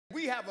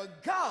we have a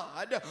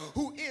God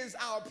who is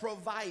our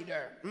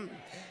provider.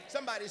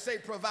 Somebody say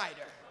provider.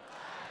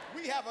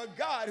 We have a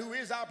God who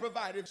is our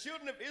provider. The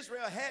children of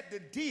Israel had to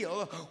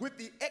deal with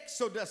the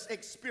Exodus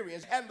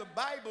experience. And the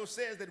Bible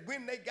says that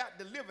when they got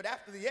delivered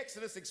after the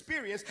Exodus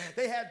experience,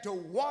 they had to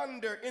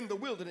wander in the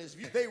wilderness.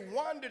 They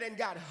wandered and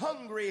got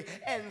hungry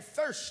and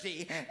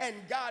thirsty, and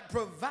God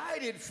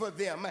provided for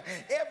them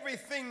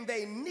everything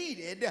they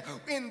needed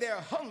in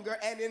their hunger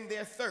and in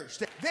their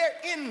thirst.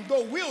 They're in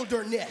the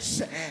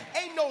wilderness.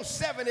 Ain't no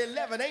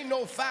 7-Eleven, ain't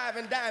no Five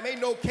and Dime,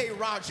 ain't no K.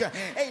 Roger,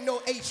 ain't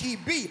no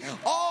HEB.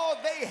 All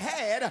they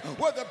had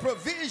were the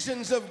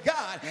provisions of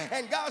God.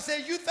 And God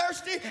said, you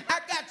thirsty? I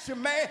got you,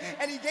 man.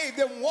 And he gave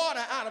them water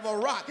out of a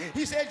rock.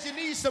 He said, you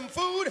need some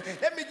food?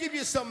 Let me give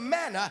you some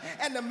manna.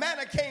 And the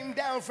manna came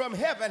down from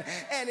heaven,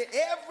 and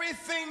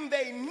everything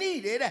they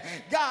needed,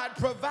 God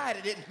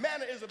provided it.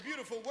 Manna is a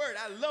beautiful word.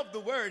 I love the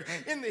word.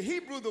 In the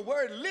Hebrew, the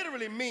word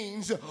literally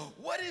means,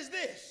 what is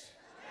this?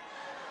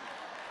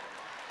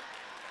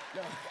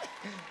 No.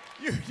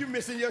 You're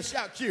missing your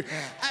shout cue.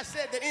 I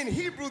said that in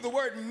Hebrew, the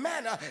word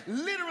manna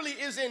literally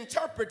is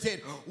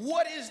interpreted,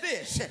 what is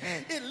this?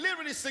 It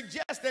literally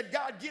suggests that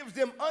God gives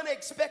them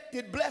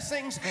unexpected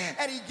blessings,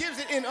 and he gives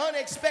it in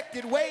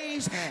unexpected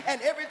ways.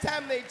 And every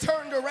time they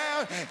turned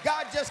around,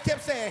 God just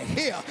kept saying,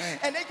 here.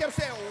 And they kept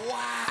saying,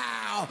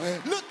 wow,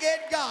 look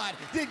at God.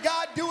 Did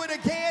God do it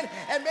again?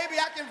 And maybe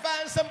I can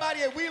find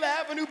somebody at Wheeler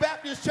Avenue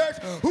Baptist Church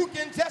who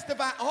can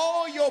testify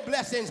all your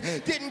blessings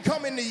didn't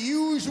come in the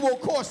usual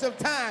course of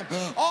time.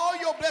 All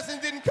your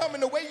blessings didn't come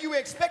in the way you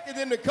expected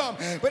them to come.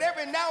 But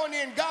every now and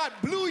then, God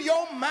blew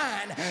your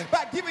mind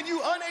by giving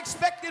you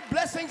unexpected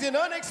blessings in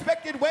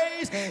unexpected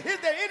ways. Is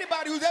there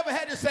anybody who's ever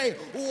had to say,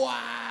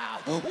 wow,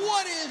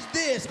 what is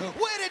this?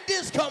 Where did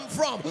this come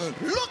from?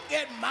 Look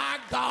at my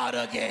God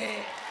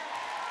again.